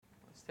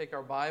take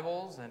our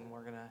Bibles and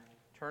we're going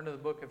to turn to the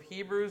book of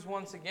Hebrews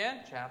once again,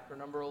 chapter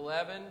number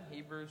 11,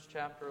 Hebrews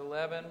chapter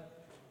 11.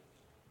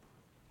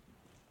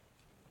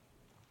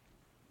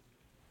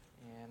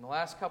 And the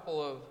last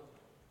couple of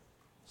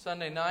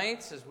Sunday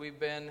nights, as we've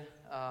been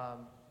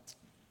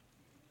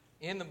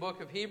in the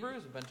book of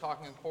Hebrews, we've been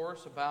talking, of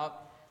course,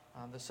 about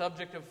the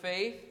subject of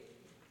faith.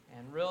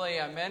 And really,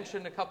 I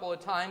mentioned a couple of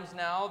times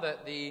now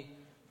that the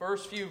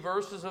first few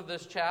verses of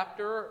this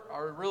chapter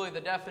are really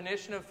the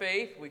definition of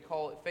faith. We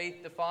call it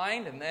faith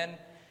defined. And then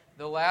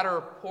the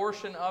latter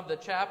portion of the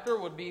chapter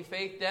would be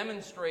faith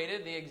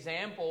demonstrated, the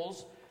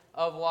examples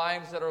of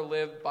lives that are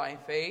lived by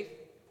faith.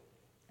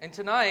 And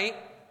tonight,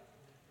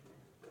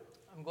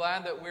 I'm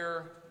glad that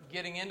we're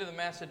getting into the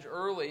message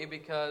early,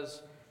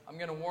 because I'm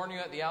going to warn you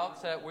at the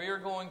outset, we are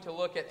going to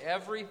look at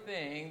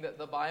everything that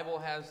the Bible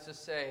has to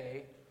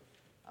say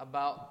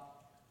about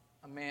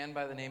a man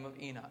by the name of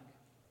Enoch.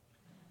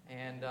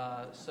 And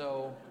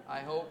so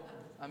I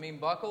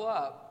buckle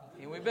up.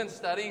 We've been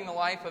studying the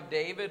life of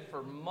David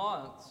for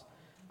months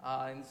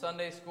in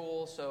Sunday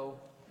school, so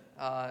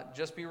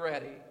just be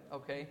ready,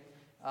 okay?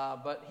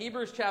 But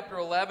Hebrews chapter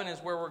 11 is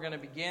where we're going to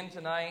begin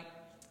tonight.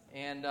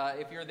 And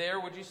if you're there,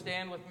 would you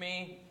stand with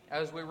me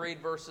as we read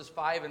verses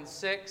 5 and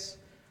 6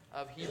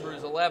 of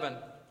Hebrews 11.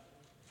 It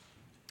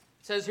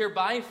says here,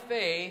 "By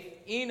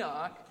faith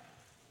Enoch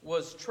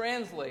was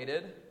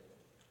translated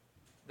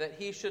that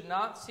he should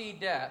not see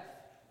death,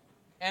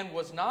 and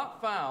was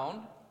not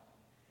found,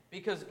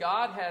 because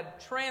God had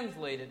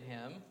translated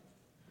him.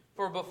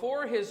 For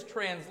before his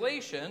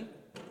translation,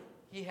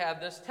 he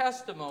had this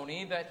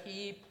testimony that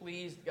he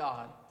pleased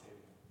God.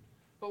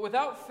 But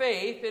without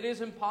faith it is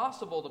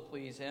impossible to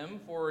please him,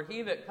 for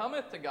he that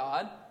cometh to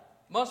God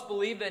must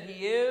believe that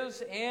he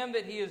is, and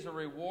that he is a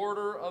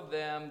rewarder of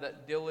them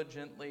that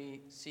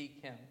diligently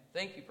seek him."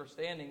 Thank you for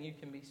standing. You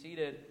can be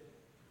seated.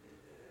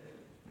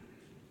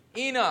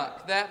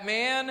 Enoch, that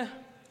man,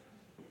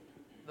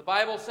 the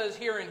Bible says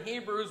here in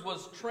Hebrews,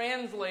 was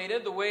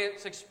translated. The way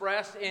it's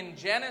expressed in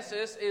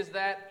Genesis is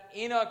that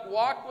Enoch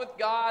walked with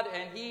God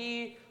and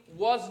he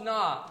was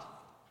not,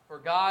 for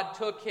God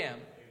took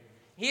him.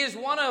 He is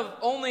one of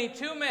only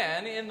two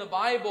men in the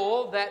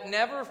Bible that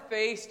never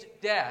faced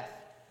death.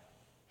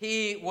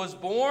 He was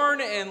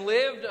born and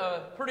lived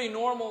a pretty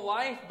normal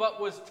life, but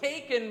was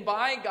taken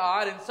by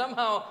God and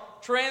somehow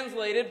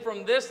translated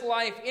from this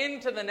life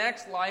into the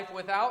next life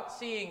without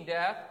seeing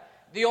death.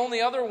 The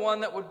only other one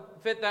that would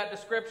fit that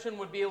description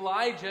would be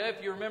Elijah.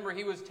 If you remember,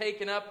 he was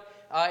taken up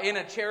in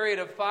a chariot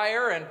of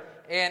fire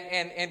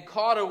and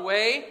caught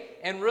away.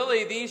 And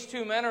really, these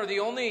two men are the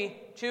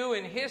only two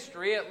in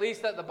history, at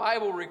least that the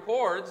Bible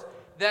records,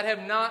 that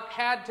have not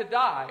had to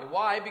die.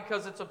 Why?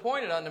 Because it's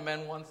appointed unto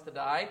men once to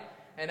die,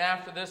 and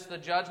after this the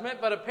judgment.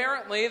 But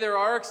apparently there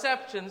are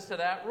exceptions to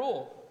that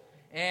rule.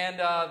 And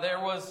there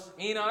was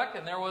Enoch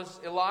and there was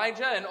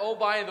Elijah. And oh,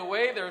 by the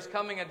way, there's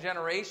coming a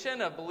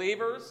generation of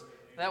believers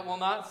that will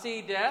not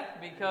see death,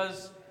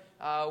 because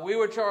we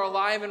which are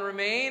alive and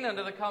remain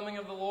unto the coming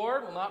of the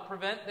Lord will not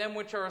prevent them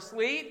which are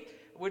asleep.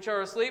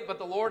 But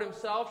the Lord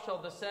himself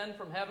shall descend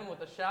from heaven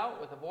with a shout,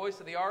 with the voice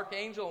of the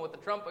archangel, and with the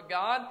trump of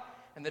God.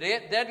 And the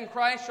dead in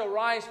Christ shall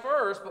rise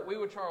first, but we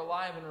which are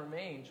alive and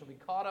remain shall be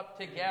caught up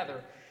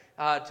together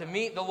to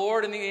meet the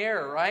Lord in the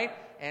air, right?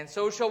 And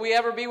so shall we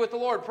ever be with the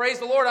Lord. Praise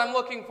the Lord. I'm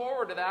looking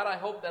forward to that. I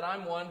hope that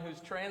I'm one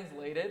who's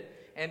translated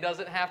and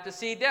doesn't have to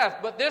see death.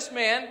 But this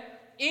man,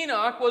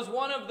 Enoch, was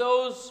one of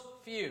those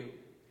few.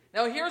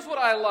 Now here's what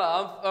I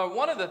love.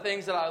 One of the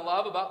things that I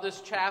love about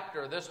this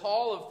chapter, this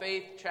Hall of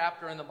Faith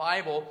chapter in the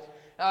Bible,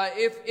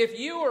 if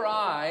you or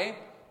I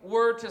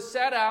were to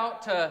set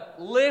out to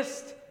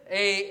list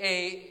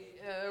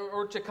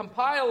or to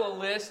compile a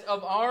list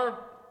of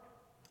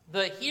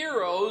the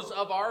heroes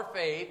of our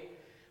faith,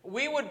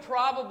 we would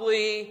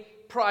probably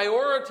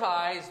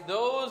prioritize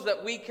those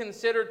that we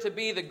consider to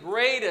be the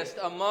greatest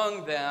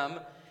among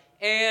them.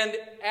 And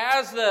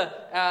as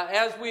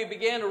we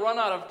begin to run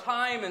out of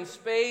time and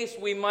space,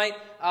 we might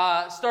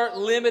start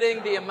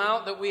limiting the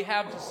amount that we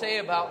have to say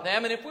about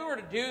them. And if we were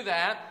to do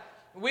that,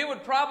 we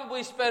would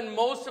probably spend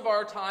most of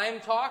our time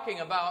talking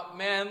about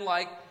men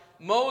like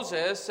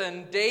Moses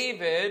and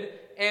David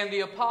and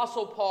the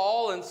Apostle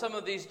Paul and some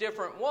of these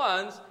different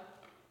ones.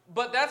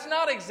 But that's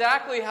not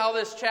exactly how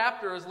this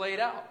chapter is laid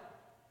out.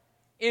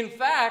 In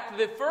fact,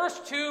 the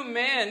first two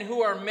men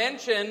who are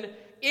mentioned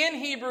in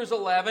Hebrews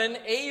 11,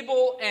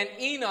 Abel and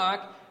Enoch,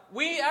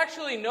 we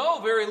actually know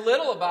very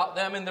little about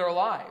them in their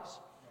lives.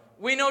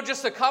 We know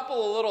just a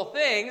couple of little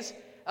things,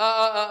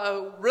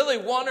 really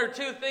one or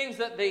two things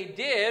that they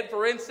did.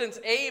 For instance,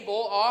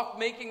 Abel,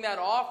 making that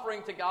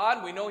offering to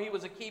God. We know he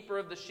was a keeper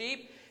of the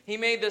sheep. He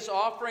made this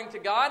offering to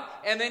God,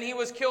 and then he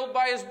was killed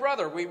by his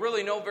brother. We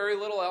really know very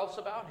little else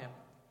about him.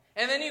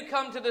 And then you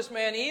come to this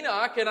man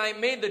Enoch, and I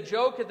made the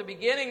joke at the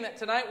beginning that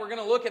tonight we're going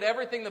to look at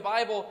everything the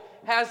Bible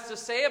has to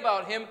say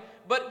about him.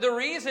 But the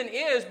reason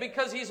is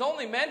because he's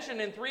only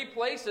mentioned in 3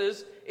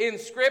 places in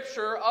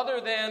Scripture, other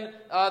than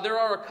there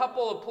are a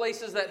couple of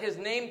places that his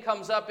name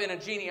comes up in a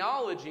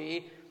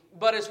genealogy.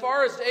 But as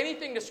far as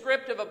anything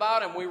descriptive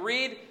about him, we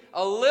read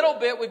a little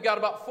bit. We've got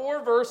about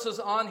 4 verses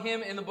on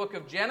him in the book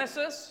of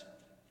Genesis.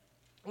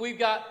 We've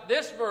got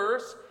this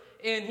verse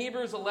in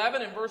Hebrews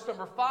 11 and verse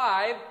number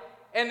 5.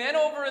 And then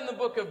over in the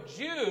book of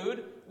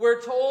Jude,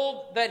 we're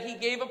told that he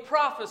gave a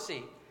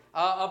prophecy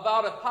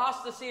about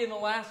apostasy in the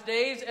last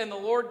days and the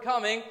Lord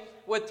coming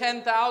with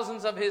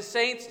 10,000s of his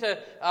saints to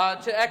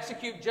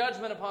execute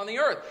judgment upon the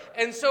earth.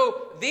 And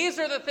so these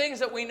are the things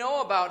that we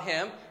know about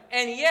him,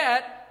 and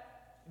yet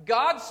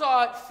God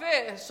saw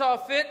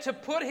fit to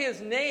put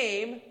his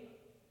name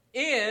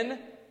in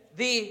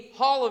the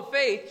Hall of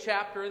Faith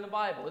chapter in the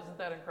Bible. Isn't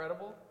that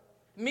incredible?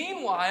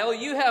 Meanwhile,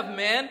 you have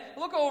men.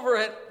 Look over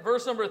at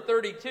verse number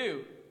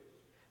 32.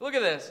 Look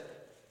at this.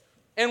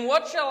 And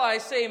what shall I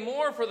say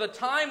more, for the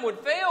time would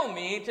fail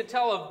me to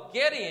tell of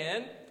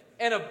Gideon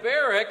and of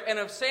Barak and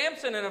of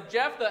Samson and of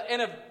Jephthah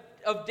and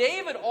of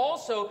David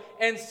also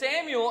and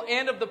Samuel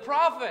and of the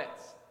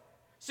prophets.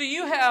 So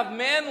you have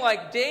men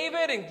like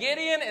David and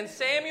Gideon and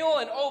Samuel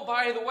and, oh,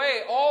 by the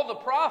way, all the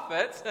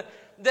prophets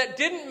that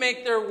didn't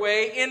make their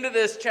way into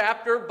this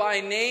chapter by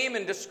name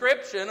and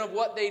description of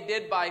what they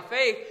did by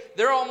faith.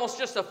 They're almost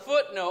just a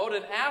footnote,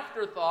 an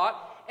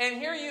afterthought. And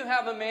here you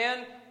have a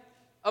man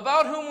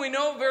about whom we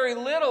know very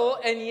little,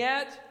 and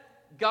yet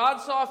God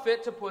saw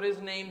fit to put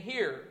his name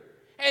here.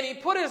 And he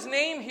put his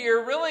name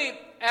here really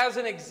as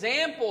an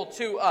example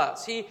to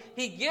us. He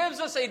gives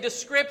us a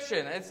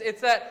description.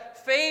 It's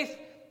that faith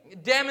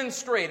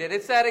demonstrated.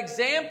 It's that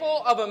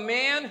example of a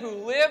man who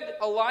lived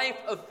a life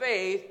of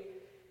faith,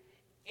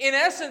 in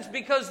essence,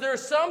 because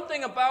there's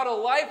something about a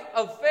life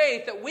of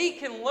faith that we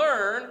can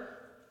learn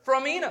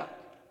from Enoch,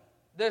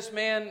 this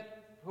man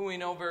who we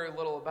know very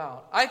little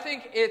about. I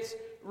think it's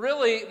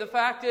really, the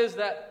fact is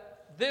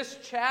that this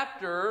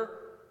chapter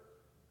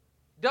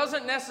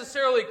doesn't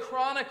necessarily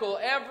chronicle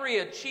every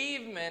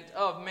achievement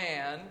of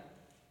man,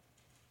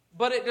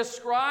 but it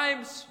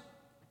describes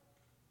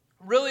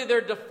really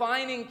their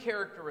defining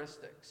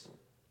characteristics.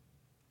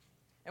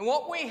 And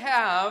what we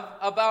have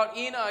about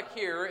Enoch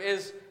here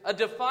is a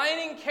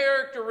defining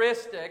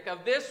characteristic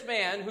of this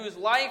man whose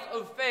life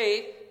of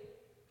faith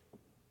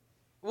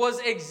was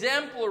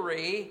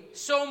exemplary,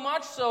 so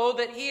much so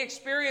that he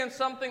experienced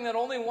something that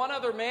only one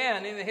other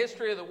man in the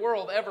history of the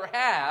world ever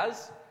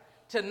has,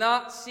 to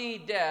not see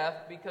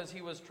death because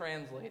he was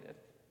translated.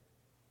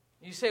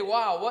 You say,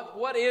 wow,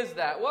 what is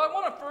that? Well, I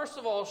want to first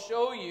of all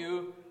show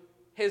you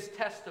his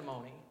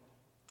testimony.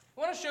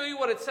 I want to show you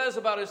what it says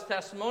about his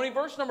testimony.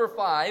 Verse number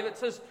 5, it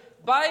says,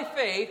 by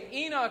faith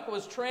Enoch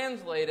was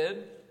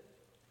translated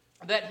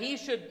that he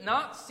should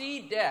not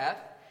see death,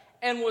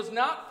 and was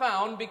not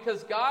found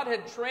because God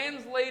had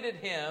translated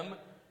him.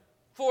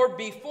 For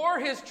before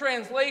his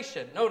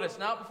translation, notice,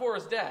 not before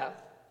his death,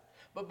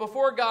 but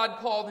before God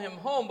called him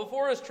home,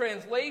 before his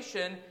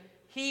translation,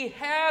 he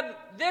had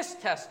this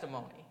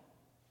testimony,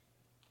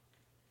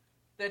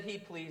 that he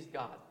pleased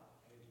God.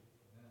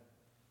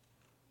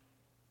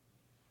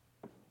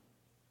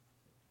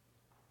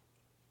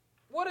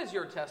 What is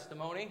your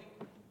testimony?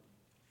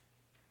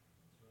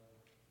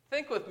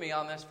 Think with me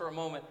on this for a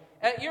moment.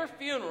 At your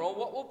funeral,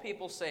 what will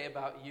people say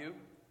about you?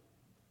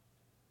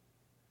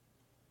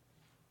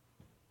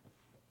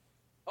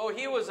 Oh,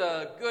 he was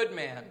a good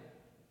man.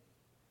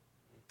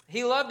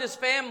 He loved his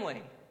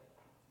family.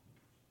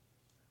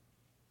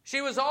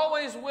 She was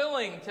always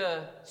willing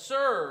to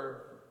serve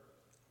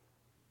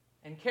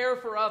and care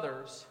for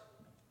others.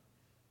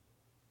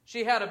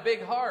 She had a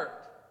big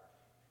heart.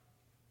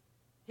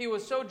 He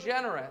was so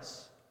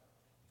generous.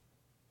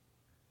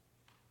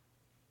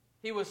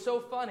 He was so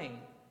funny.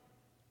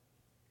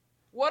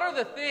 What are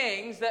the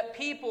things that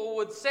people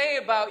would say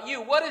about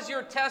you? What is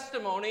your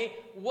testimony?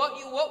 What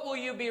will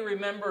you be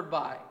remembered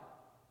by?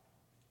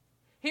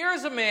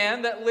 Here's a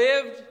man that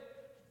lived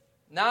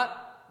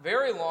not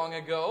very long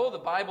ago. The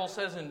Bible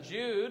says in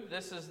Jude,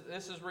 this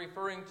is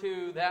referring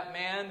to that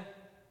man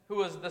who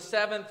was the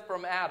 7th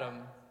from Adam.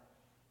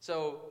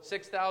 So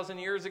 6,000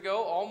 years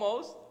ago,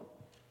 almost.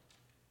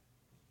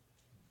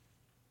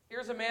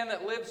 Here's a man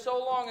that lived so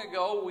long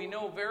ago, we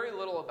know very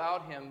little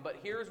about him, but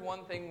here's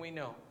one thing we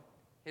know.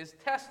 His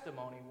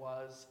testimony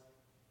was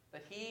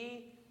that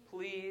he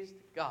pleased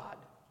God.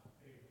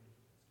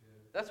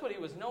 That's what he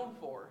was known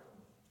for.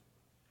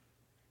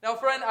 Now,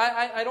 friend,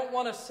 I don't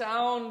want to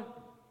sound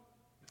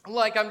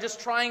like I'm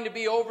just trying to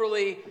be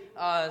overly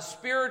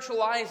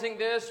spiritualizing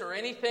this or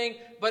anything,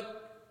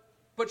 but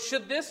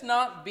should this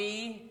not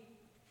be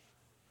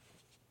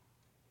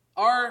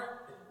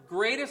our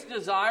greatest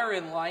desire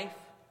in life?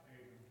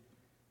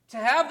 To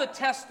have the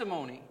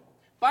testimony.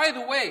 By the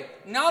way,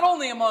 not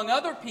only among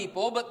other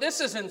people, but this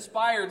is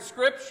inspired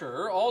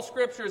Scripture. All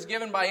Scripture is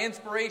given by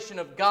inspiration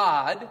of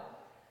God.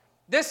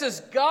 This is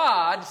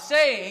God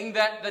saying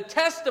that the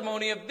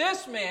testimony of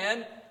this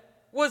man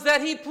was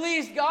that he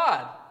pleased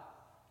God.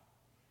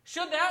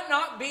 Should that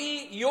not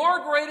be your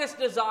greatest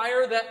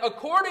desire, that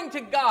according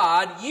to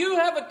God, you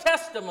have a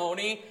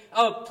testimony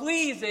of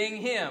pleasing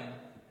Him?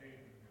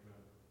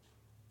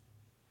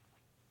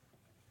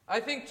 I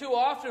think too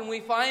often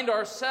we find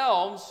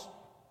ourselves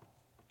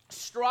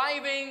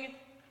striving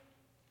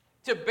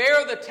to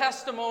bear the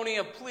testimony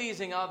of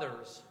pleasing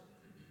others.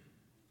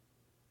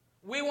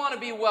 We want to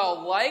be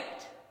well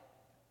liked.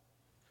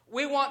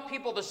 We want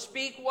people to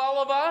speak well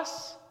of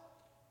us.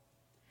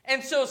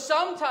 And so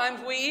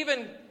sometimes we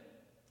even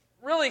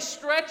really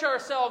stretch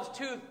ourselves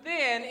too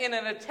thin in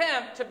an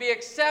attempt to be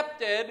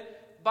accepted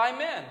by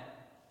men.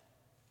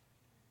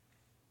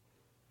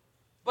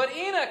 But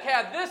Enoch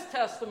had this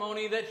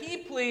testimony that he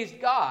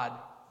pleased God.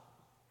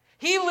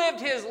 He lived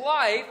his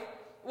life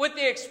with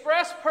the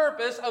express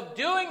purpose of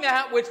doing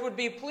that which would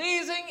be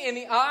pleasing in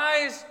the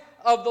eyes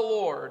of the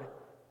Lord.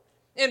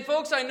 And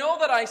folks, I know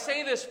that I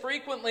say this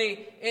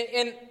frequently,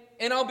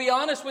 and I'll be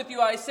honest with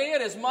you, I say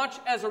it as much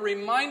as a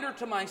reminder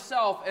to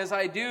myself as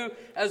I do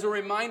as a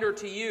reminder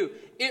to you.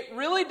 It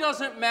really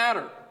doesn't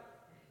matter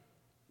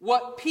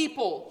what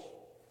people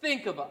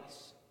think of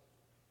us.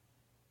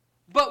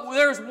 But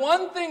there's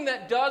one thing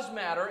that does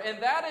matter,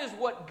 and that is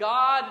what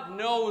God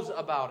knows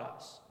about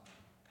us.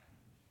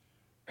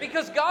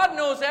 Because God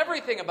knows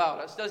everything about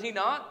us, does He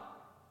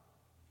not?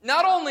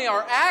 Not only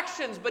our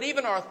actions, but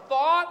even our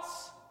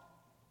thoughts.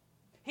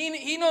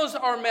 He knows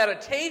our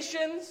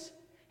meditations.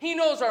 He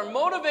knows our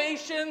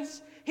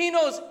motivations. He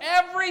knows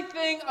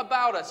everything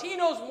about us. He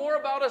knows more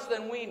about us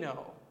than we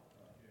know.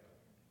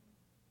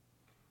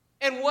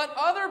 And what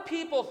other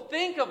people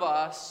think of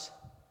us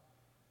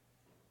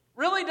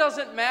really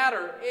doesn't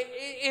matter.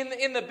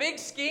 In the big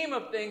scheme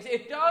of things,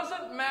 it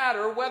doesn't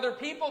matter whether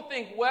people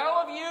think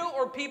well of you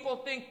or people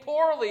think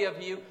poorly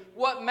of you.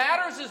 What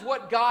matters is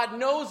what God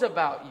knows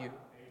about you.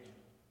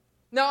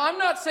 Now, I'm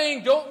not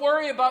saying don't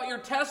worry about your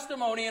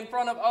testimony in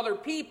front of other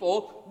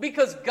people,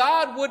 because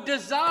God would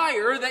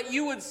desire that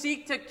you would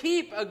seek to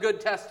keep a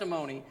good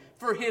testimony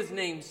for His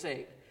name's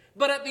sake.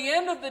 But at the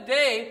end of the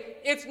day,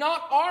 it's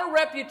not our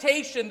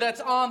reputation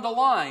that's on the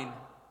line.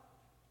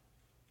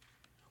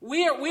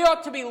 We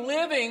ought to be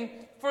living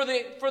for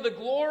the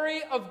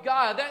glory of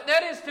God.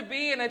 That is to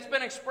be, and it's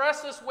been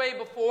expressed this way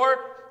before,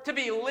 to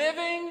be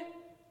living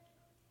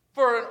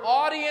for an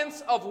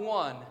audience of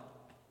one.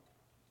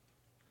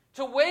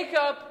 To wake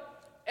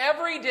up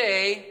every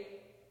day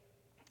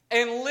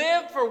and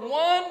live for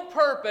one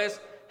purpose.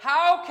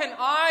 How can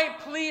I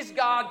please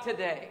God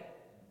today?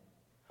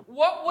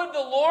 What would the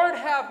Lord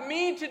have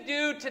me to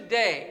do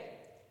today?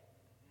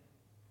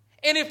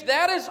 And if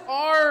that is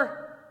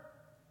our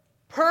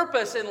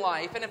purpose in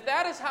life, and if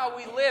that is how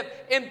we live,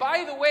 and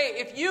by the way,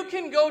 if you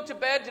can go to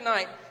bed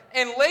tonight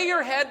and lay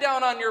your head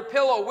down on your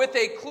pillow with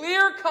a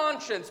clear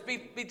conscience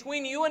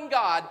between you and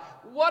God,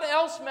 what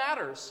else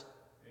matters?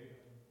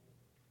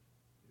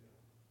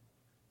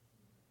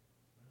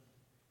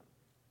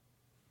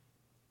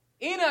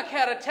 Enoch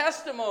had a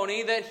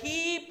testimony that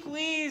he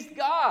pleased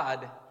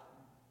God.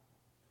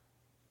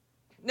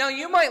 Now,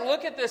 you might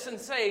look at this and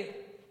say,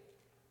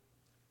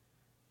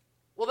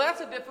 well,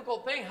 that's a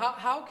difficult thing.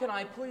 How can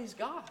I please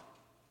God?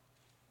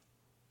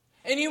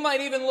 And you might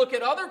even look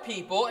at other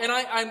people, and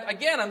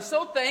I'm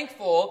so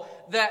thankful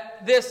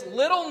that this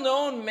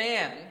little-known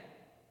man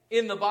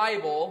in the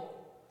Bible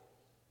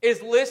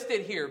is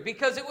listed here,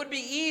 because it would be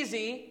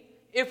easy,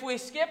 if we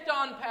skipped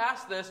on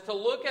past this, to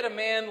look at a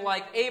man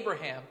like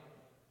Abraham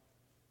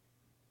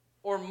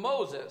or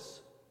Moses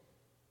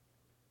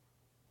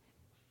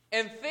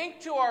and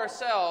think to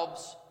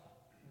ourselves,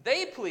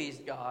 they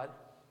pleased God,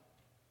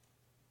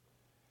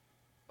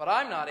 but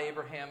I'm not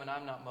Abraham and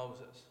I'm not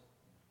Moses.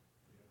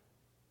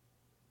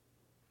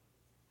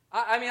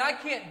 I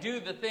can't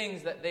do the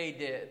things that they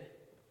did.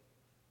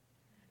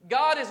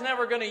 God is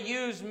never going to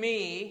use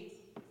me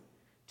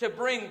to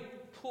bring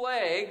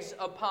plagues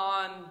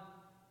upon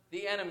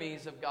the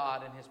enemies of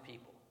God and His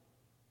people.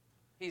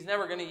 He's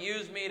never going to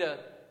use me to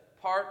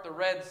part the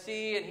Red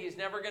Sea, and He's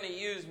never going to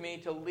use me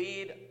to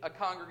lead a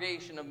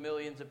congregation of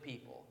millions of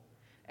people.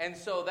 And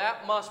so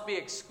that must be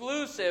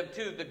exclusive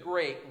to the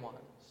great ones.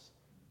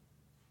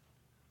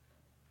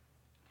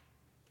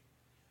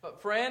 But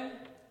friend,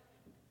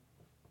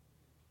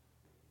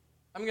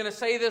 I'm going to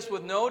say this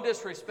with no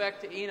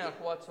disrespect to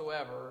Enoch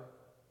whatsoever,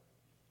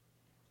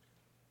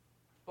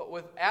 but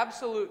with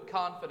absolute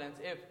confidence,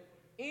 if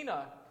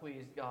Enoch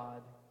pleased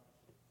God,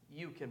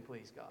 you can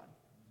please God.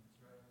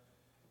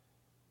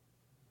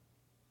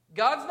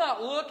 God's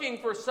not looking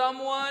for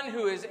someone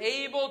who is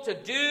able to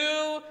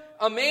do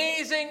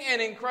amazing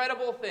and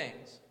incredible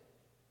things.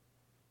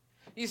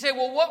 You say,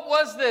 well, what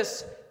was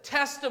this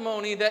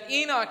testimony that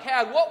Enoch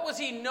had? What was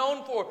he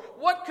known for?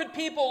 What could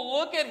people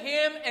look at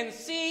him and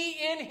see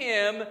in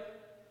him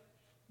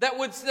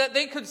that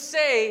they could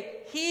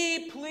say,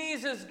 he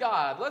pleases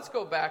God? Let's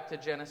go back to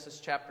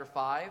Genesis chapter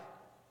 5.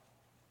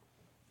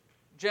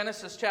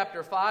 Genesis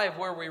chapter 5,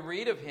 where we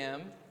read of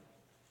him.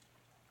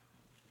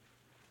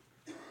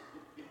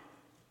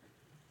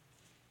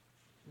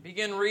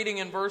 Begin reading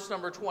in verse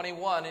number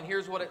 21, and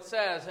here's what it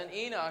says. And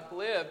Enoch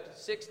lived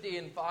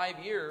 65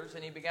 years,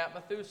 and he begat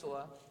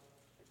Methuselah.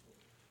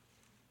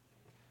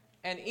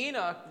 And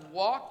Enoch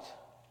walked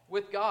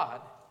with God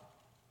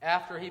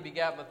after he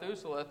begat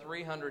Methuselah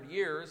 300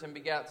 years, and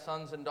begat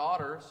sons and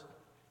daughters.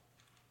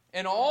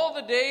 And all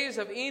the days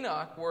of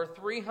Enoch were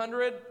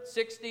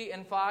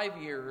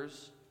 365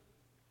 years,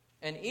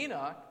 And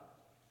Enoch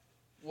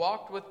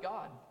walked with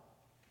God,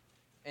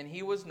 and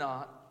he was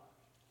not,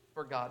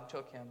 for God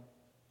took him.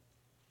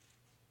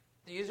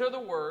 These are the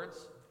words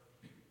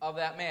of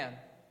that man.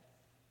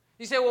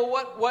 You say, well,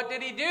 what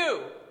did he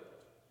do?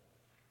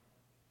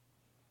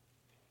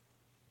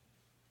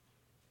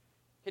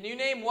 Can you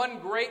name one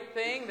great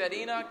thing that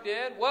Enoch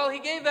did? Well, he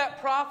gave that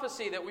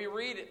prophecy that we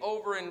read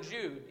over in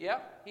Jude.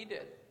 Yep, he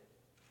did.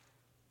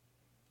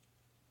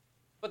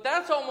 But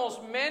that's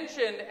almost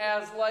mentioned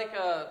as like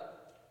a...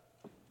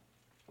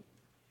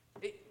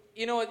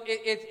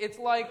 It's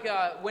like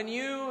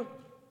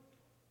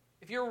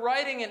if you're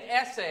writing an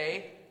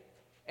essay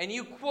and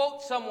you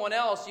quote someone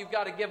else, you've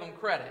got to give them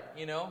credit,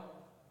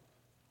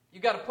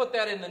 You've got to put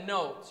that in the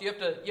notes. You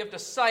have to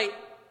cite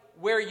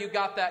where you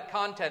got that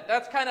content.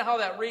 That's kind of how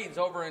that reads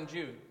over in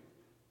Jude.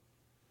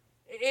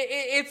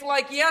 It's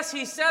like, yes,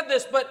 he said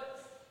this,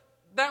 but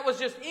that was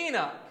just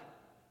Enoch.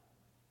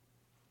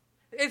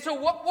 And so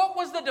what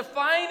was the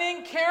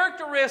defining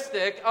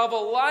characteristic of a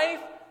life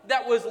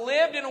that was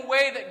lived in a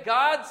way that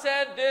God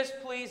said, this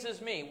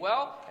pleases me?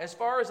 Well, as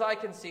far as I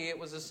can see, it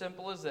was as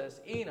simple as this.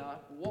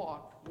 Enoch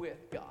walked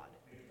with God.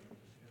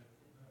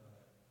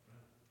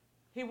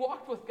 He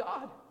walked with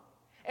God.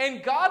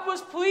 And God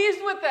was pleased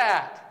with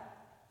that.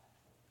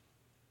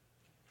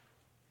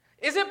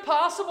 Is it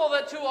possible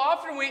that too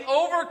often we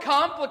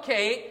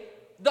overcomplicate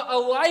a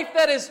life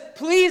that is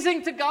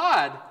pleasing to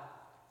God?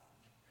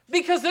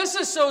 Because this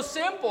is so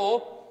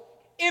simple.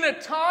 In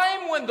a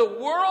time when the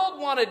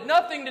world wanted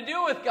nothing to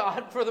do with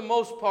God for the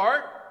most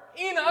part,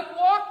 Enoch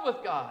walked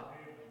with God.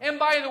 And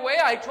by the way,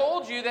 I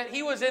told you that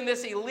he was in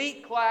this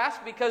elite class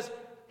because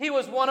he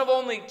was one of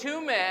only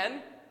 2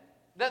 men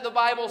that the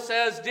Bible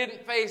says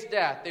didn't face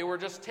death. They were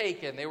just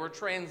taken. They were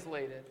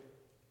translated.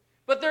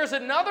 But there's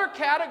another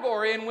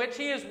category in which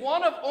he is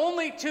one of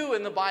only 2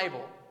 in the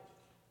Bible.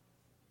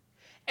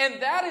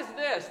 And that is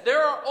this.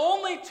 There are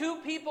only 2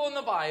 people in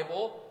the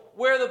Bible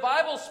where the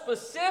Bible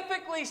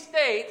specifically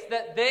states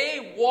that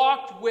they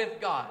walked with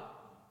God.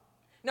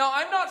 Now,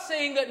 I'm not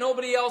saying that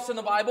nobody else in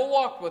the Bible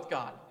walked with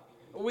God.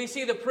 We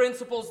see the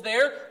principles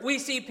there. We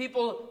see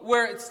people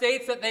where it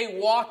states that they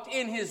walked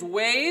in His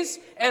ways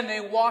and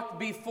they walked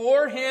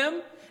before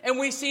Him. And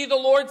we see the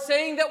Lord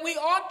saying that we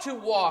ought to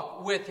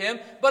walk with Him.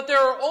 But there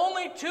are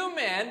only 2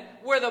 men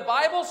where the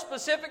Bible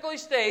specifically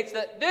states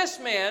that this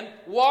man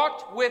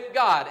walked with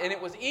God. And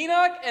it was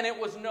Enoch and it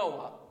was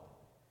Noah.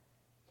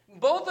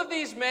 Both of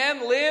these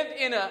men lived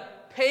in a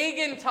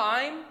pagan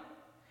time.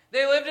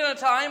 They lived in a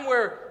time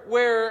where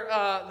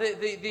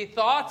the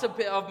thoughts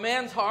of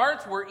men's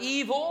hearts were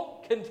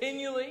evil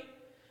continually.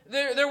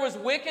 There was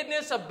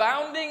wickedness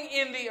abounding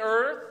in the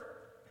earth.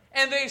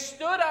 And they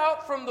stood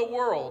out from the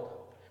world.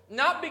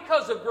 Not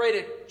because of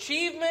great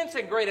achievements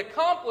and great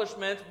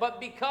accomplishments, but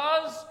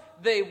because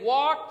they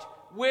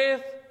walked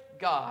with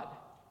God.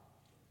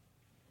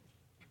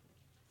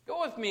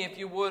 Go with me, if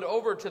you would,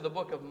 over to the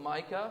book of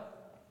Micah.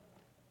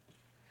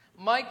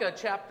 Micah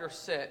chapter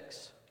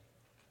 6.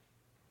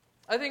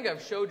 I think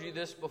I've showed you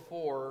this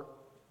before.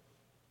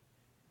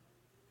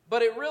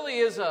 But it really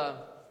is I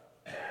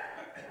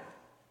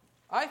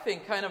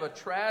think, kind of a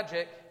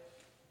tragic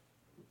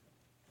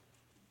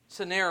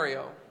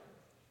scenario.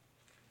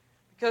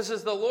 Because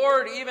as the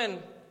Lord, even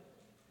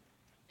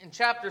in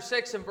chapter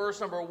 6 and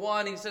verse number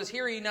 1, He says,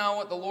 "Hear ye now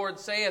what the Lord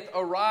saith,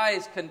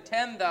 Arise,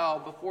 contend thou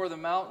before the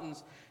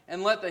mountains,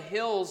 and let the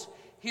hills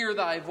hear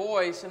thy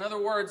voice." In other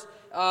words,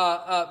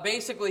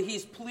 basically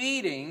He's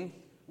pleading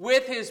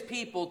with His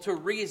people to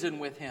reason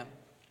with Him.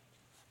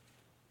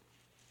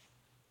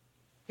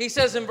 He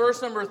says in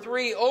verse number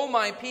 3, "O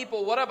my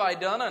people, what have I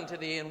done unto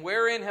thee, and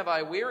wherein have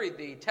I wearied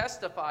thee?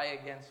 Testify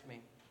against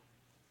me."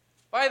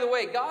 By the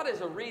way, God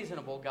is a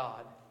reasonable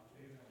God.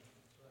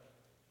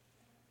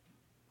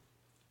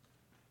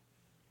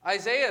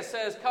 Isaiah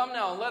says, "Come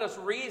now and let us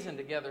reason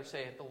together,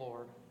 saith the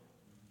Lord."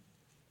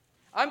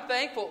 I'm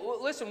thankful.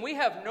 Listen, we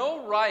have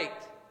no right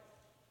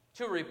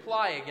to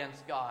reply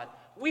against God.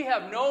 We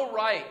have no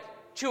right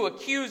to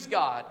accuse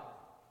God.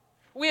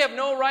 We have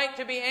no right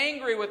to be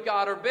angry with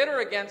God or bitter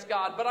against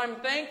God. But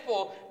I'm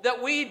thankful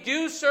that we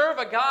do serve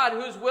a God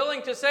who's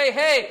willing to say,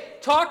 "Hey,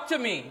 talk to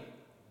me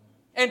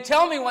and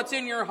tell me what's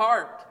in your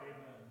heart."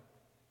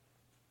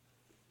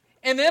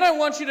 And then I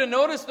want you to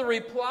notice the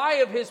reply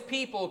of His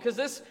people, because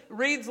this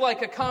reads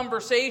like a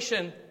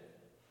conversation.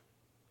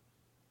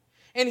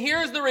 And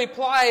here's the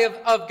reply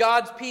of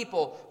God's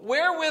people.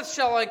 "Wherewith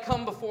shall I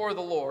come before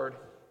the Lord,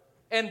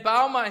 and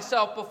bow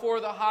myself before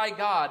the high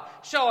God?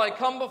 Shall I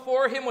come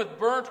before Him with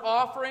burnt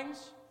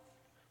offerings,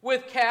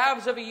 with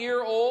calves of a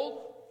year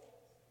old?"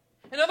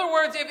 In other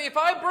words, if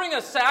I bring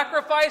a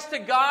sacrifice to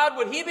God,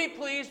 would He be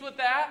pleased with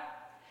that?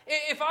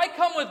 If I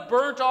come with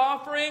burnt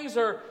offerings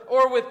or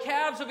with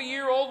calves of a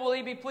year old, will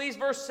He be pleased?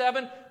 Verse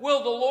 7,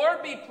 "Will the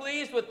Lord be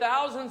pleased with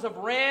thousands of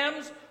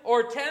rams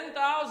or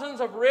 10,000s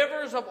of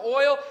rivers of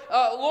oil?"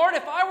 Lord,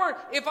 if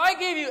I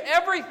gave you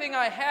everything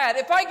I had,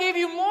 if I gave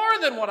you more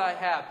than what I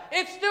have,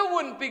 it still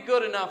wouldn't be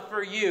good enough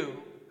for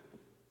you.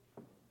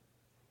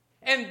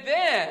 And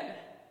then,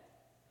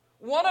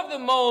 one of the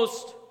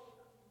most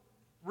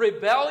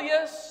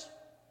rebellious,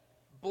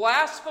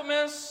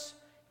 blasphemous,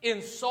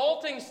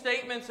 insulting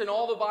statements in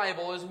all the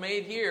Bible is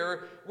made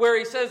here, where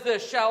he says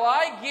this, "Shall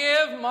I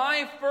give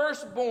my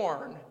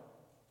firstborn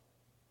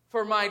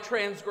for my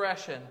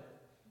transgression,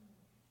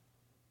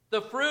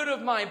 the fruit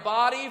of my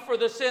body for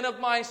the sin of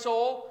my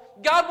soul?"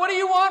 God, what do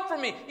you want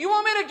from me? You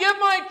want me to give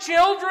my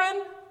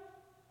children?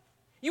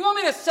 You want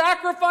me to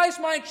sacrifice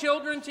my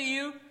children to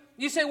you?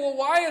 You say, well,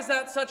 why is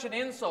that such an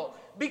insult?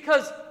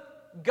 Because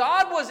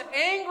God was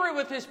angry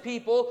with His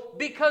people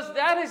because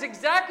that is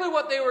exactly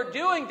what they were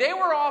doing. They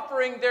were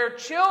offering their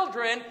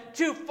children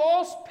to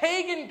false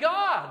pagan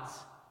gods.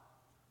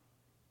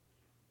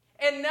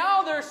 And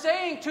now they're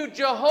saying to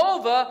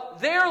Jehovah,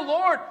 their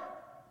Lord,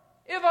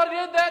 if I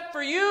did that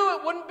for you,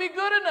 it wouldn't be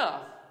good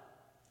enough.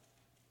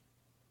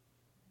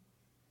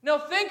 Now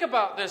think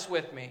about this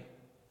with me.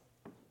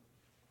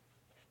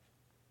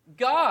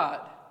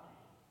 God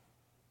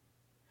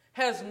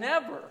has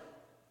never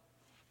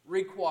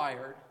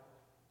required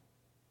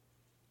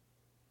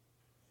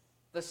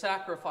the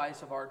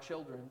sacrifice of our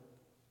children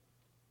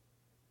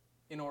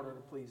in order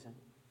to please Him.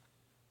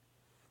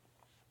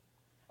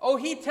 Oh,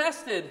 He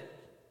tested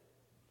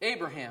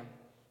Abraham,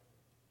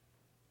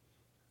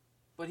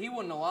 but He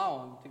wouldn't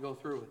allow him to go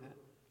through with it.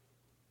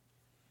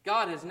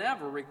 God has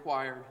never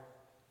required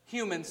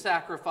human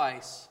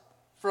sacrifice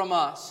from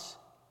us,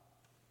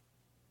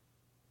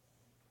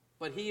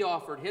 but He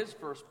offered His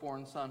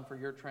firstborn Son for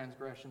your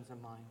transgressions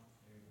and mine.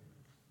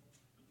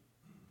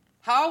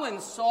 How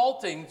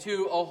insulting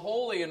to a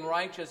holy and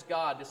righteous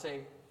God to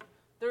say,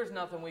 there's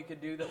nothing we could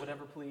do that would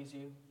ever please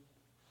you.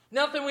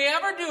 Nothing we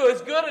ever do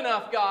is good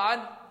enough, God.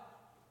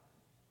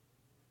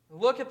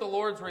 Look at the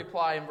Lord's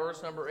reply in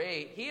verse number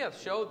 8. He hath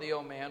showed thee,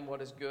 O man,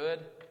 what is good.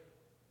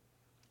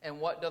 And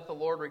what doth the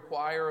Lord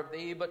require of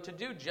thee? But to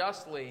do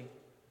justly,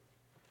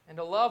 and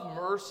to love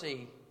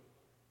mercy.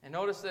 And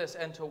notice this,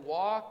 and to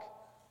walk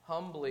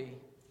humbly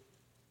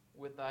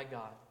with thy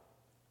God.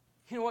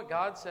 You know what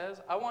God says?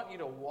 I want you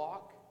to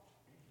walk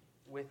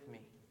with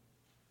me.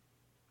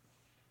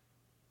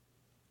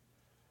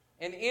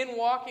 And in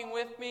walking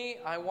with me,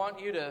 I want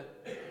you to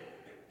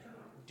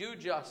do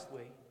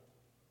justly.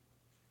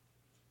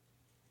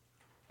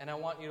 And I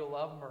want you to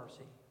love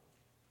mercy.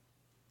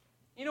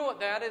 You know what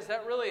that is?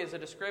 That really is a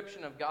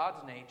description of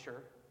God's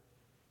nature.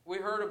 We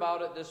heard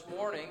about it this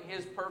morning,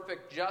 His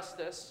perfect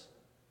justice.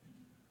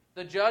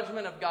 The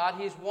judgment of God.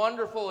 He's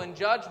wonderful in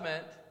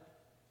judgment,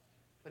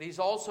 but He's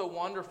also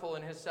wonderful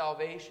in His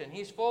salvation.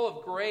 He's full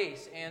of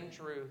grace and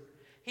truth.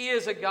 He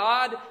is a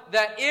God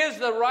that is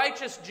the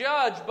righteous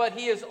judge, but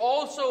He is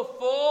also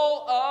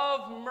full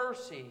of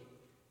mercy.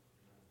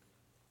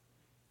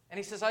 And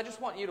He says, I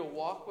just want you to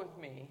walk with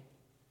me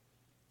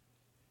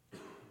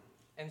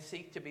and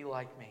seek to be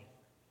like me.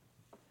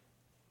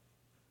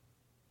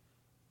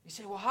 You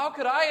say, well, how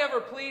could I ever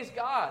please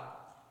God?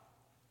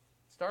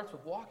 It starts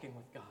with walking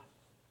with God.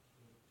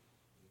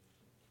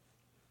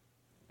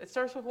 It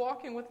starts with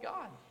walking with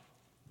God.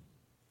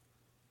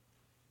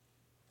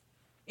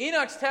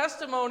 Enoch's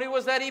testimony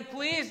was that he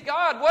pleased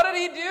God. What did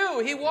he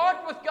do? He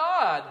walked with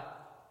God.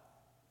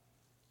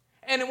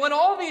 And when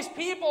all these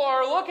people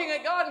are looking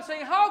at God and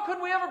saying, how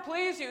could we ever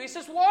please you? He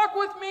says, walk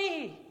with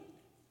me.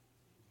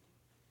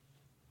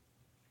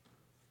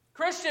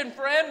 Christian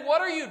friend,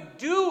 what are you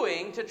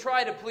doing to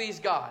try to please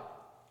God?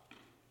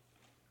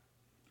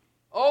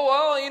 Oh,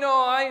 well, you know,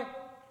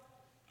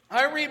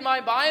 I read my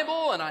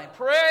Bible and I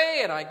pray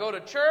and I go to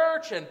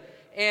church and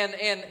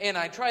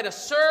I try to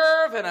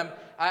serve and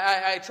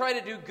I try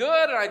to do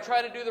good and I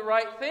try to do the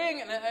right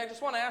thing. And I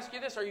just want to ask you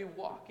this, are you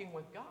walking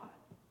with God?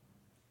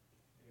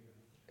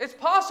 It's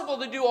possible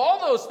to do all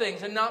those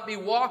things and not be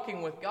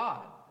walking with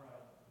God.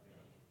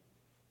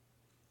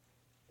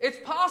 It's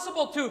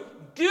possible to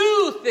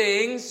do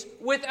things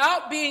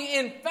without being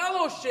in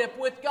fellowship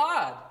with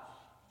God.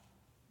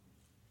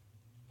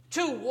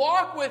 To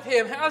walk with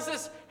Him has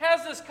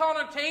this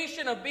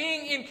connotation of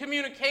being in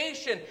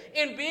communication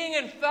and being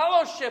in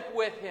fellowship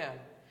with Him.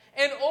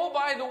 And oh,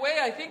 by the way,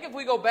 I think if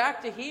we go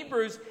back to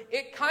Hebrews,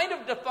 it kind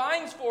of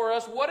defines for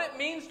us what it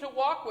means to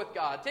walk with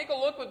God. Take a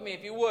look with me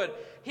if you would.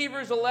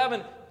 Hebrews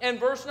 11 and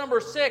verse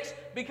number 6,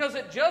 because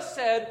it just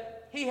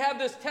said he had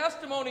this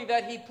testimony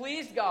that he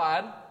pleased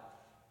God.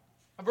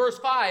 Verse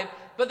 5,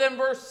 but then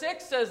verse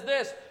 6 says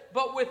this,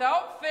 but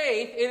without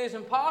faith it is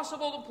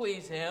impossible to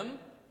please Him.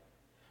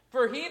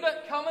 For he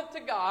that cometh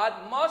to God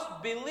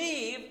must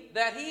believe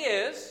that He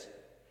is,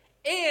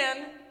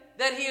 and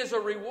that He is a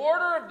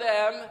rewarder of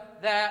them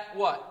that,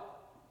 what?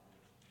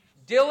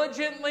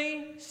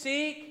 Diligently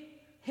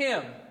seek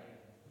Him.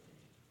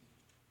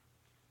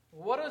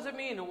 What does it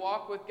mean to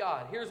walk with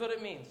God? Here's what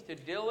it means, to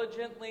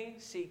diligently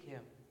seek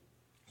Him.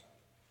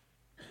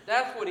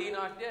 That's what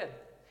Enoch did.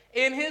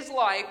 In his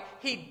life,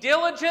 he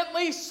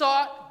diligently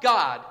sought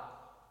God.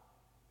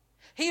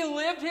 He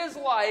lived his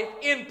life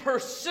in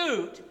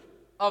pursuit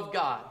of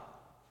God.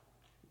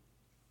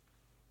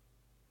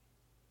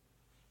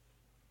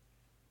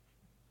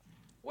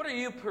 What are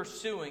you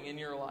pursuing in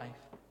your life?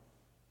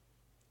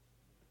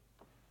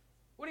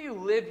 What do you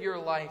live your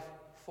life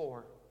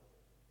for?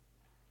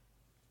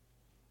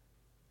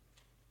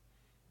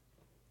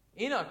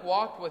 Enoch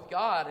walked with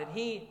God, and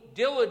he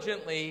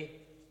diligently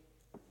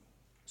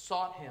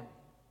sought Him.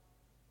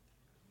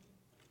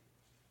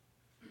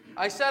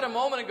 I said a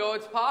moment ago,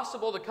 it's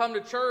possible to come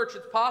to church,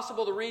 it's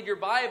possible to read your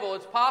Bible,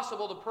 it's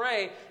possible to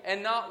pray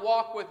and not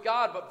walk with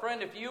God. But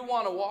friend, if you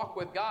want to walk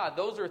with God,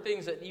 those are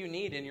things that you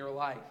need in your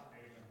life.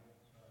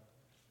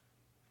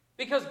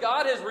 Because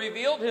God has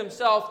revealed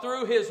Himself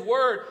through His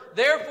Word.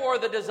 Therefore,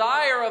 the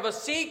desire of a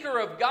seeker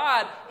of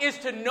God is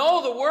to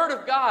know the Word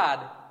of God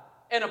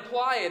and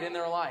apply it in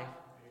their life.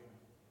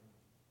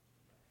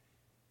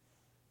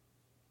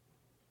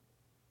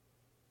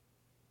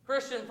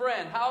 Christian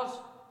friend, how's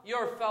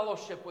your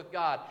fellowship with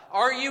God?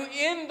 Are you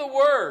in the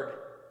Word?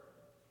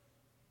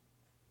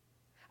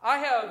 I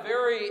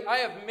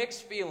have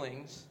mixed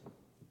feelings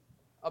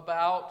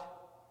about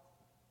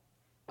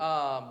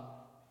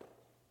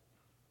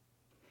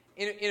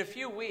in a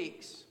few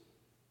weeks,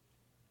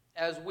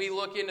 as we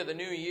look into the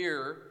new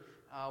year,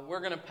 we're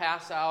going to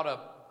pass out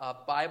a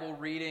Bible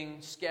reading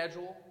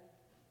schedule.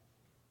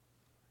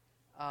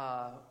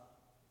 And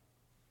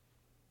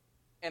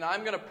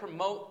I'm going to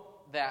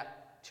promote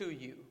that to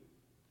you.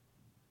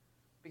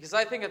 Because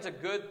I think it's a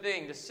good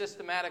thing to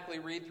systematically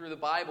read through the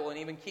Bible and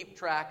even keep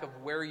track of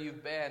where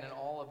you've been and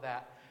all of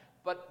that.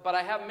 But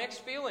I have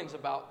mixed feelings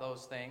about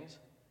those things.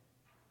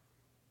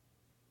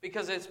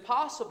 Because it's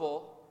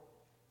possible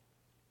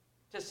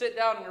to sit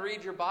down and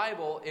read your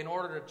Bible in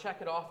order to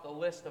check it off the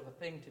list of a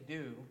thing to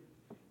do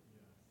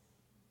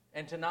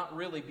and to not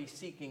really be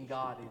seeking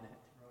God in it.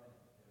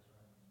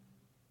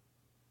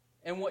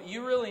 And what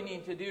you really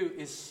need to do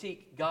is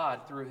seek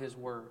God through His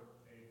Word.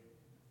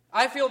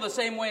 I feel the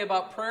same way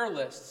about prayer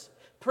lists.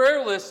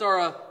 Prayer lists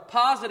are a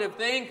positive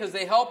thing because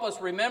they help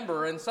us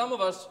remember, and some of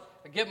us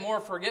get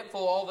more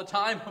forgetful all the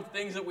time of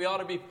things that we ought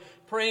to be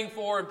praying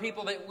for and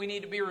people that we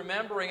need to be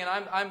remembering. And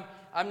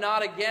I'm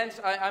not against,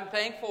 I'm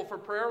thankful for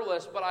prayer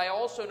lists, but I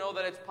also know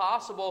that it's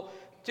possible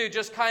to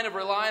just kind of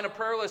rely on a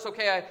prayer list.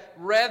 Okay, I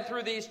read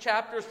through these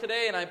chapters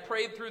today and I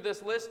prayed through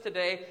this list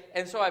today,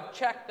 and so I've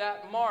checked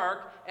that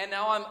mark, and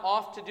now I'm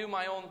off to do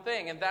my own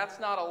thing. And that's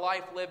not a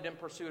life lived in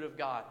pursuit of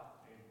God.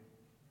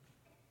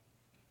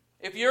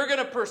 If you're going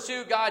to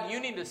pursue God,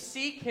 you need to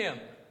seek Him.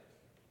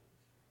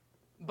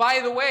 By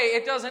the way,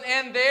 it doesn't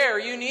end there.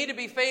 You need to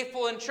be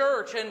faithful in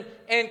church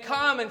and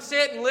come and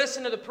sit and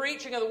listen to the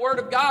preaching of the Word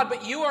of God,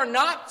 but you are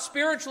not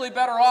spiritually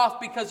better off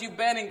because you've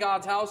been in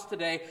God's house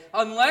today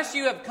unless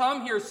you have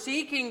come here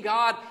seeking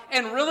God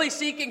and really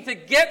seeking to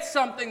get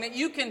something that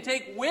you can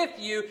take with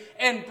you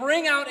and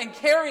bring out and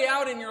carry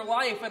out in your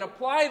life and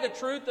apply the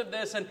truth of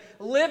this and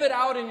live it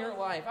out in your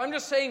life. I'm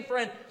just saying,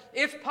 friend,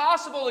 it's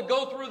possible to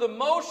go through the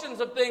motions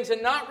of things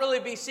and not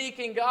really be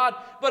seeking God,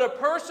 but a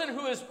person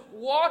who is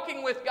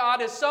walking with God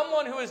is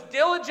someone who is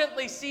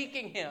diligently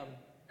seeking Him.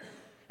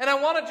 And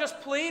I want to just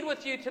plead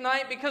with you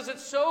tonight because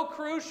it's so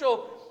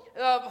crucial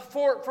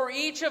for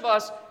each of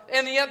us,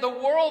 and yet the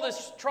world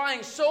is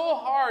trying so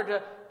hard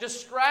to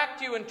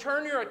distract you and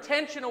turn your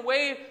attention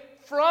away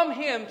from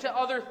Him to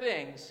other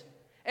things.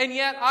 And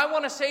yet I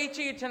want to say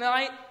to you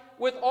tonight,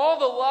 with all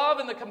the love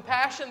and the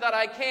compassion that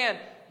I can,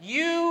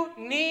 you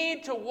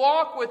need to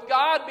walk with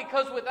God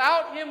because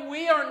without Him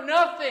we are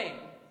nothing.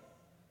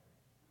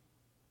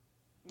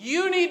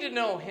 You need to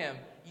know Him.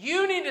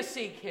 You need to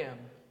seek Him.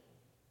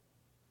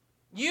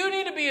 You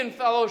need to be in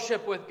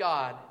fellowship with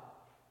God.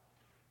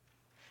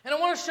 And I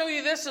want to show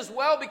you this as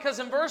well, because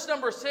in verse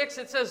number 6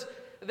 it says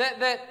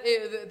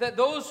that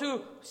those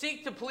who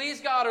seek to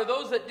please God are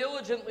those that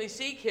diligently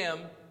seek Him,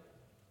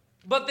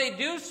 but they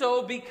do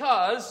so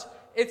because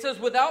it says,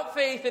 without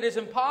faith it is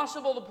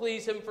impossible to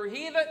please Him, for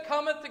he that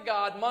cometh to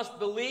God must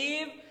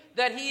believe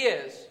that He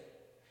is.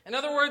 In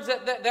other words,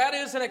 that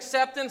is an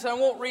acceptance. I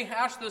won't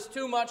rehash this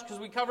too much because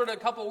we covered it a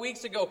couple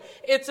weeks ago.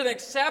 It's an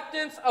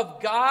acceptance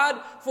of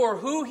God for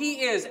who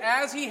He is,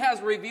 as He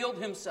has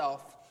revealed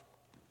Himself.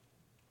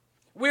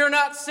 We are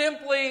not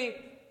simply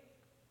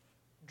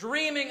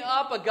dreaming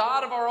up a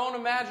God of our own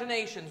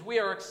imaginations. We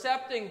are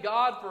accepting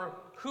God for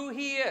who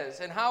He is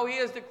and how He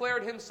has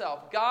declared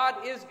Himself.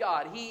 God is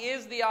God. He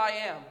is the I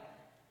Am.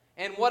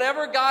 And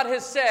whatever God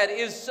has said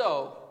is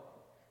so.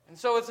 And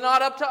so it's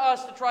not up to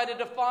us to try to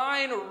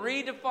define or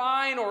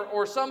redefine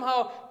or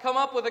somehow come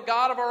up with a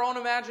God of our own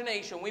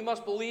imagination. We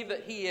must believe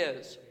that He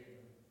is.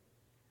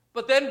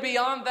 But then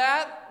beyond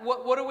that,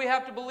 what do we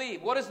have to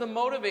believe? What is the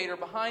motivator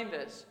behind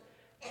this?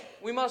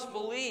 We must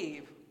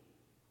believe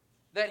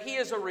that He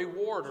is a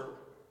rewarder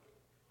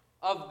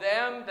of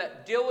them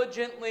that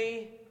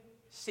diligently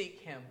seek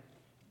Him.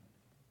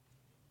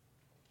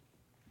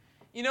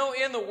 You know,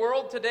 in the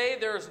world today,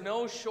 there's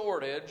no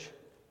shortage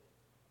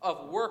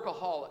of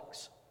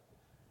workaholics.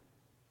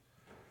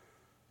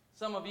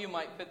 Some of you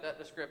might fit that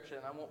description.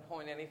 I won't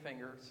point any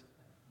fingers.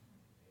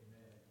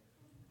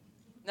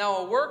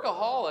 Now, a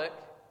workaholic,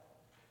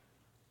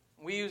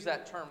 we use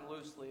that term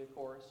loosely, of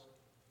course.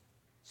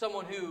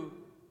 Someone who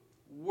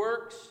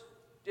works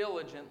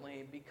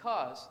diligently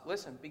because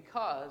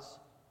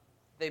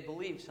they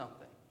believe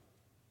something.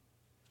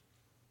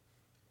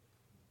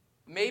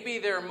 Maybe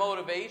their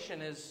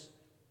motivation is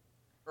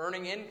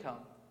earning income.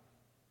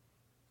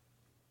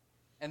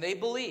 And they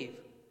believe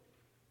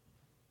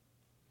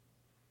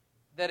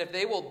that if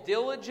they will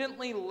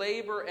diligently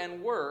labor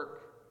and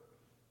work,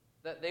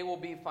 that they will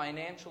be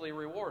financially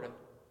rewarded.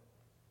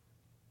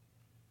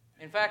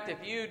 In fact, if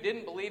you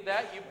didn't believe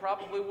that, you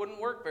probably wouldn't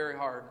work very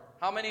hard.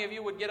 How many of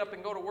you would get up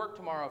and go to work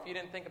tomorrow if you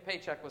didn't think a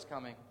paycheck was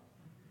coming?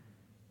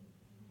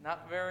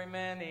 Not very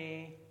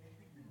many.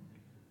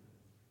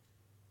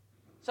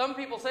 Some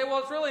people say, well,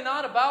 it's really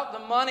not about the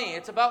money.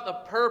 It's about the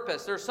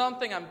purpose. There's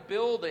something I'm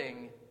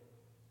building.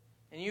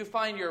 And you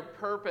find your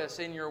purpose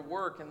in your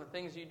work and the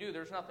things you do.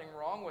 There's nothing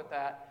wrong with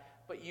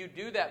that. But you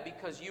do that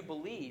because you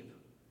believe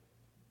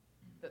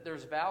that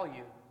there's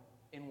value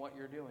in what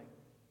you're doing.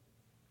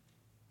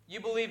 You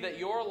believe that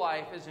your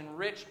life is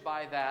enriched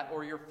by that,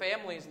 or your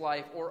family's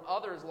life or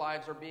others'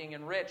 lives are being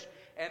enriched.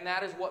 And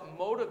that is what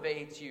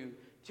motivates you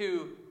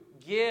to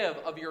give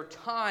of your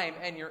time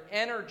and your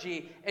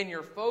energy and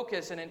your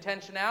focus and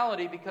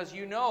intentionality, because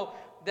you know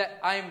that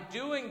I'm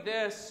doing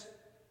this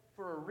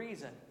for a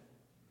reason.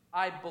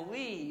 I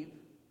believe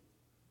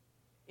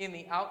in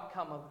the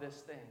outcome of this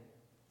thing.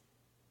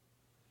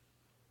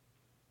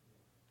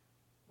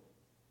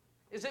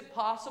 Is it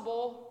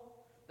possible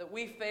that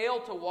we fail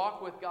to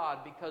walk with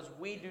God because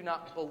we do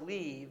not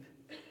believe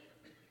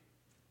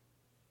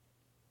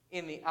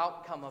in the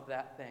outcome of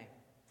that thing?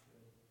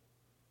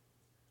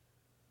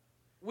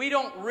 We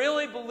don't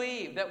really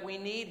believe that we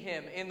need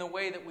Him in the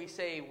way that we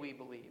say we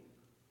believe.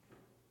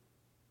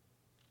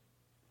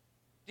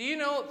 Do you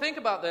know, think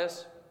about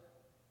this.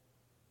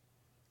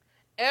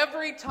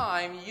 Every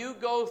time you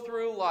go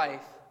through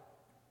life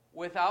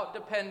without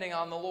depending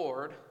on the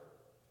Lord,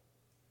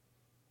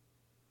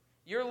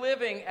 you're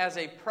living as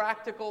a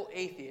practical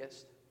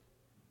atheist.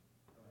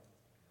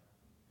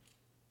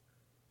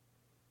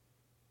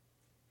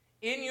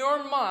 In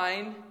your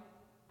mind,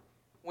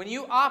 when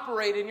you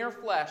operate in your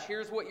flesh,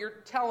 here's what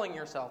you're telling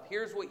yourself.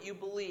 Here's what you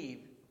believe.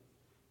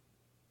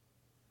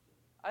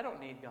 I don't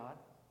need God.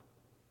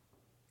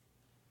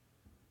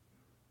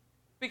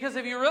 Because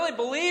if you really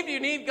believe you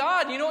need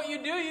God, you know what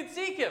you'd do? You'd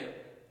seek Him.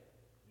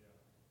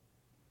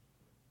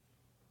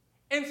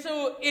 And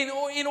so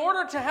in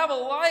order to have a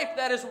life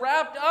that is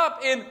wrapped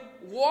up in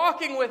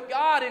walking with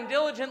God and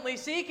diligently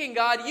seeking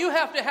God, you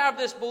have to have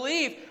this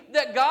belief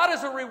that God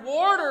is a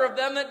rewarder of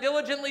them that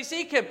diligently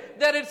seek Him.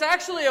 That it's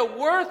actually a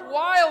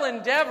worthwhile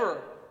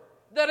endeavor.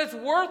 That it's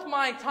worth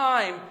my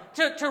time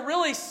to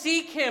really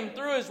seek Him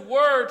through His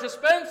Word, to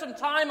spend some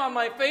time on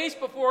my face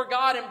before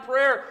God in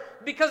prayer,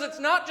 because it's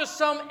not just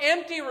some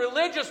empty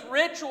religious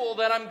ritual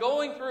that I'm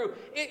going through.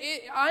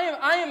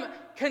 I am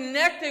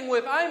connecting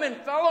with, I am in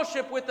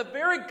fellowship with the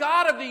very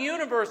God of the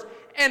universe,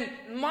 and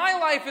my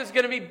life is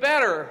going to be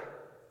better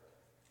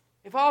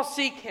if I'll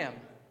seek Him.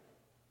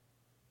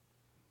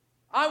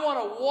 I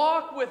want to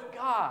walk with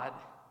God.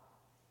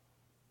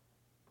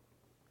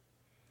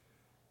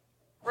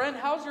 Friend,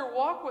 how's your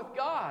walk with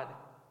God?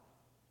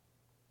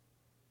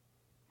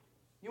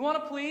 You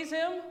want to please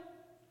Him?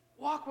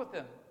 Walk with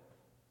Him.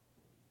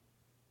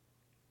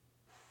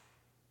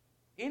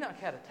 Enoch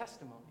had a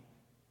testimony.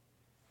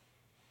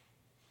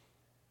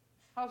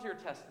 How's your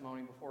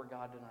testimony before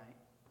God tonight?